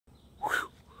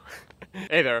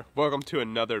Hey there, welcome to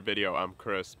another video. I'm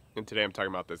Chris, and today I'm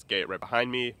talking about this gate right behind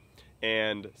me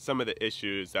and some of the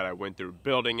issues that I went through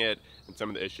building it and some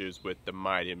of the issues with the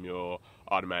Mighty Mule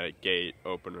automatic gate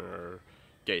opener,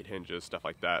 gate hinges, stuff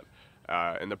like that.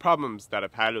 And the problems that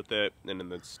I've had with it and in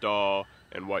the install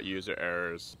and what user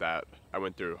errors that I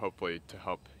went through, hopefully to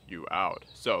help you out.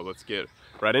 So let's get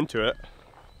right into it.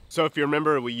 So if you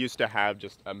remember, we used to have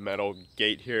just a metal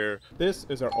gate here. This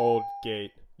is our old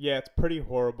gate. Yeah, it's pretty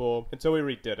horrible, and so we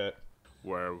redid it,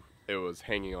 where it was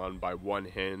hanging on by one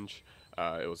hinge.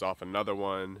 It was off another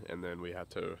one, and then we had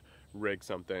to rig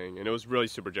something, and it was really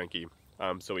super janky.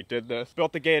 So we did this,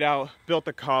 built the gate out, built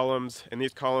the columns, and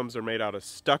these columns are made out of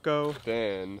stucco.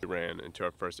 Then we ran into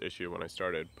our first issue when I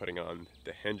started putting on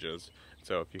the hinges.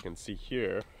 So if you can see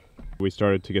here, we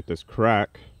started to get this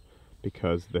crack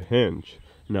because the hinge.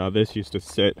 Now this used to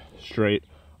sit straight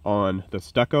on the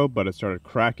stucco, but it started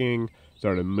cracking,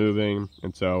 started moving,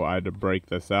 and so I had to break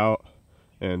this out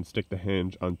and stick the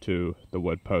hinge onto the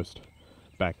wood post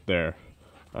back there.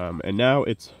 And now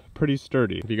it's pretty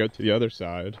sturdy. If you go to the other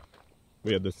side,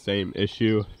 we had the same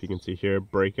issue. If you can see here,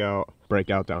 breakout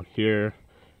down here,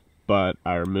 but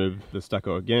I removed the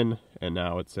stucco again, and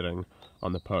now it's sitting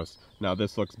on the post. Now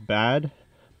this looks bad,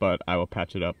 but I will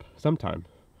patch it up sometime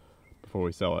before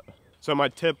we sell it. So my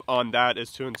tip on that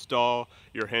is to install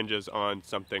your hinges on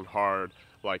something hard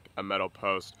like a metal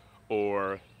post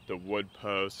or the wood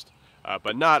post,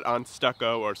 but not on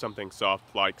stucco or something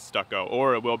soft like stucco,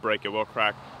 or it will break, it will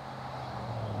crack,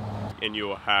 and you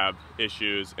will have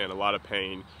issues and a lot of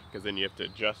pain because then you have to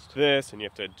adjust this and you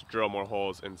have to drill more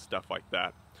holes and stuff like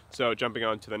that. So jumping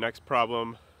on to the next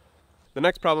problem. The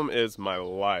next problem is my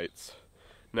lights.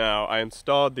 Now I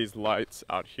installed these lights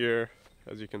out here,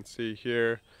 as you can see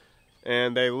here,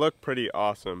 and they look pretty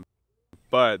awesome.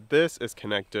 But this is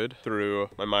connected through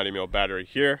my Mighty Mule battery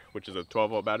here, which is a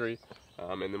 12-volt battery.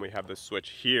 And then we have this switch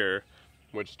here,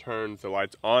 which turns the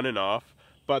lights on and off.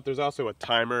 But there's also a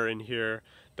timer in here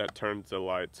that turns the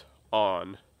lights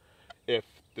on if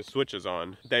the switch is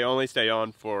on. They only stay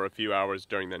on for a few hours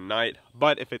during the night.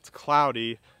 But if it's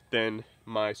cloudy, then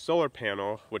my solar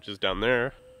panel, which is down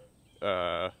there,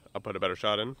 I'll put a better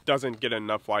shot in, doesn't get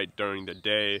enough light during the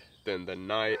day than the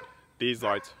night. These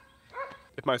lights,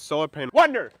 if my solar panel,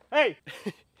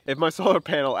 if my solar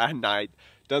panel at night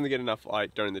doesn't get enough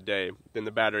light during the day, then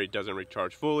the battery doesn't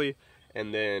recharge fully,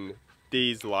 and then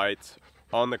these lights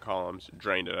on the columns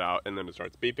drain it out, and then it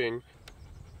starts beeping.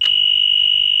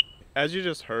 As you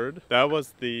just heard, that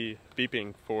was the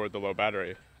beeping for the low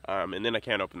battery, and then I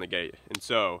can't open the gate. And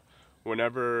so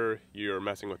whenever you're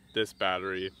messing with this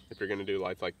battery, if you're gonna do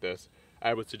lights like this,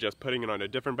 I would suggest putting it on a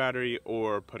different battery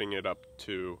or putting it up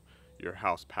to your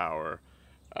house power.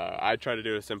 I try to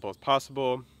do it as simple as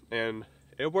possible, and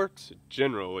it works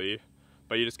generally,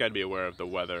 but you just got to be aware of the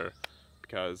weather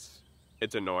because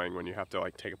it's annoying when you have to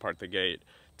like take apart the gate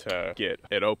to get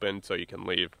it open so you can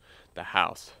leave the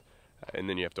house, and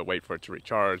then you have to wait for it to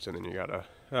recharge, and then you gotta,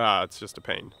 it's just a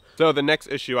pain. So the next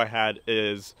issue I had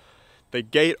is the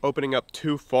gate opening up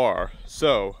too far.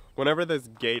 So whenever this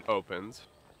gate opens,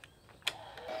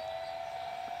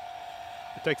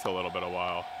 it takes a little bit of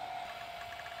while.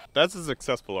 That's a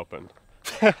successful open.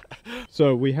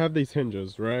 So we have these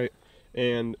hinges, right?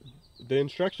 And the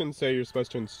instructions say you're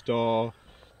supposed to install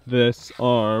this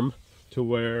arm to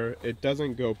where it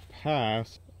doesn't go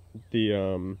past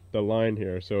the line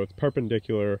here. So it's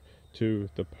perpendicular to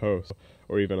the post,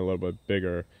 or even a little bit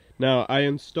bigger. Now I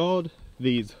installed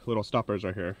these little stoppers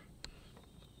right here,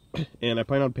 and I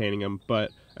plan on painting them,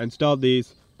 but I installed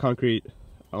these concrete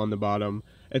on the bottom.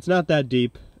 It's not that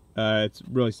deep, it's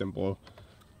really simple.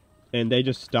 And they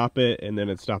just stop it, and then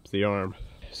it stops the arm.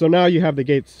 So now you have the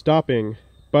gate stopping,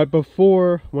 but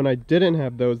before, when I didn't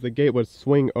have those, the gate would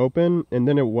swing open, and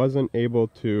then it wasn't able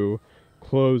to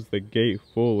close the gate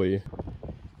fully.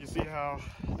 You see how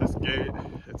this gate,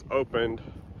 it's opened,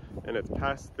 and it's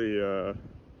past the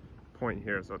point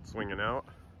here, so it's swinging out.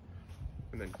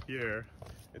 And then here,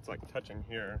 it's like touching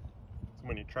here. So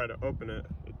when you try to open it,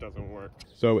 it doesn't work.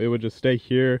 So it would just stay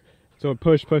here. So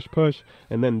push, push, push,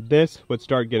 and then this would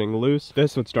start getting loose.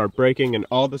 This would start breaking, and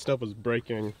all the stuff was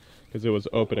breaking because it was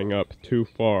opening up too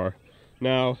far.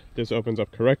 Now this opens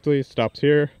up correctly, stops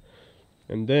here,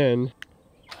 and then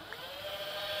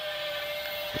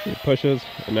it pushes,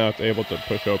 and now it's able to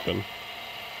push open.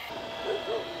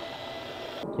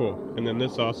 Cool. And then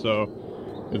this also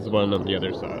is one on the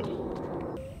other side.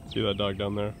 See that dog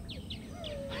down there?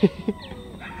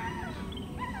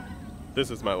 This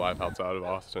is my life outside of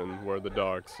Austin, where the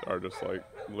dogs are just like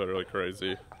literally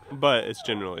crazy, but it's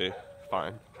generally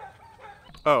fine.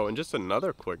 Oh, and just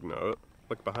another quick note,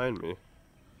 look behind me.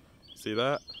 See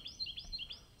that?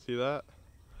 See that?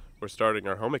 We're starting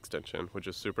our home extension, which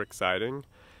is super exciting.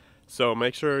 So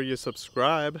make sure you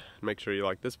subscribe, make sure you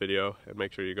like this video, and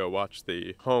make sure you go watch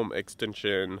the home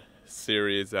extension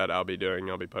series that I'll be doing,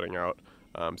 I'll be putting out.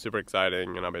 Super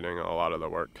exciting, and I'll be doing a lot of the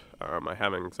work. I'm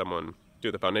having someone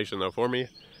do the foundation though for me,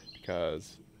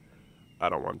 because I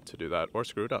don't want to do that or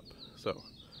screw it up. So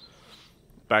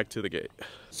back to the gate.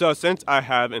 So since I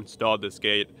have installed this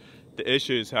gate, the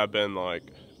issues have been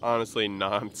like honestly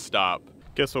non-stop.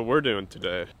 Guess what we're doing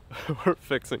today? We're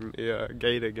fixing the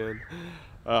gate again.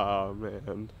 Oh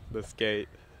man, this gate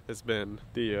has been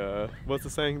the, what's the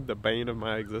saying? The bane of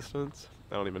my existence?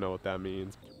 I don't even know what that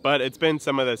means. But it's been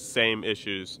some of the same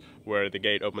issues where the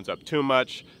gate opens up too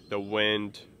much, the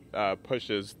wind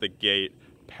pushes the gate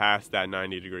past that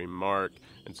 90-degree mark,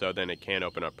 and so then it can't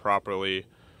open up properly.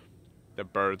 The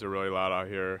birds are really loud out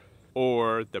here.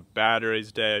 Or the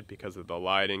battery's dead because of the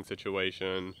lighting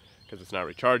situation, because it's not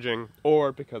recharging,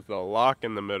 or because the lock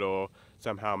in the middle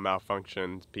somehow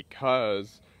malfunctions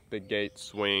because the gate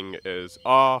swing is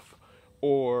off,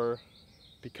 or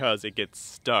because it gets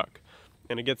stuck.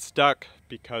 And it gets stuck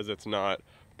because it's not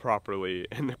properly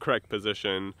in the correct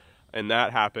position, and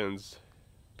that happens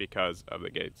because of the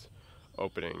gates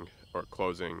opening or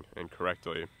closing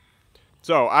incorrectly.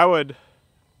 So I would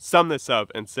sum this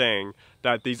up in saying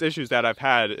that these issues that I've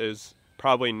had is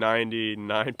probably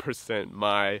 99%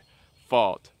 my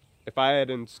fault. If I had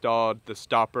installed the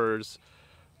stoppers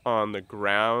on the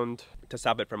ground to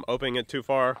stop it from opening it too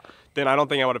far, then I don't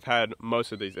think I would have had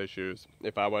most of these issues.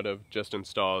 If I would have just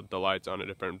installed the lights on a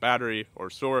different battery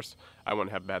or source, I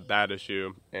wouldn't have had that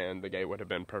issue, and the gate would have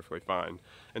been perfectly fine.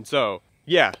 And so,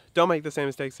 yeah, don't make the same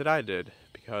mistakes that I did,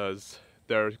 because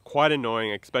they're quite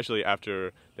annoying, especially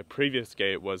after the previous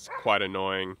gate was quite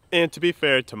annoying. And to be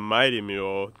fair to Mighty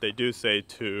Mule, they do say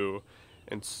to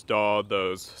install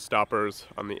those stoppers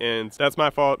on the ends. That's my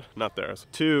fault, not theirs.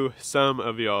 To some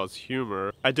of y'all's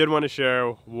humor, I did want to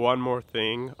share one more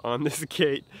thing on this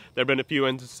gate. There have been a few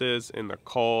instances in the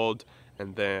cold,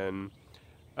 and then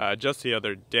just the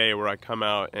other day where I come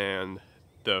out and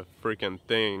the freaking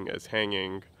thing is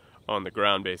hanging on the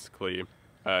ground basically.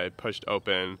 I pushed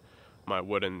open my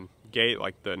wooden gate,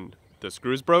 like the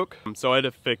screws broke, so I had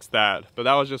to fix that. But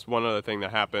that was just one other thing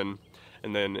that happened.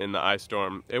 And then in the ice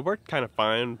storm, it worked kind of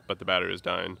fine, but the battery is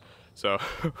dying. So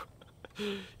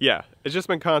yeah, it's just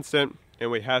been constant.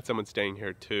 And we had someone staying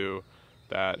here too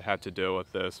that had to deal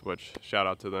with this, which shout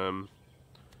out to them.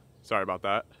 Sorry about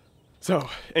that. So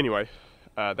anyway,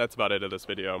 that's about it of this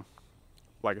video.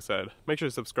 Like I said, make sure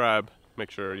to subscribe.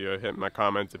 Make sure you hit my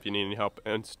comments if you need any help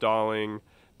installing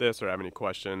this or have any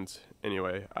questions.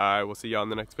 Anyway, I will see y'all in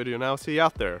the next video, and I'll see you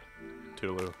out there.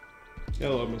 Toodaloo.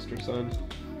 Hello, Mr. Sun.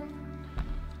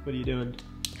 What are you doing?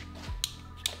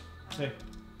 Hey.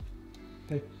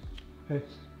 Hey. Hey.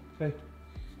 Hey.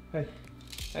 Hey.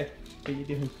 Hey. What are you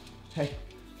doing? Hey.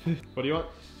 What do you want?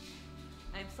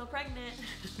 I'm still pregnant.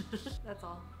 That's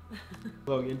all.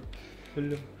 Logan.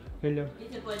 Hello. Hello.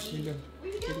 It's a buddy. Hello. What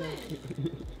are you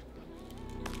doing?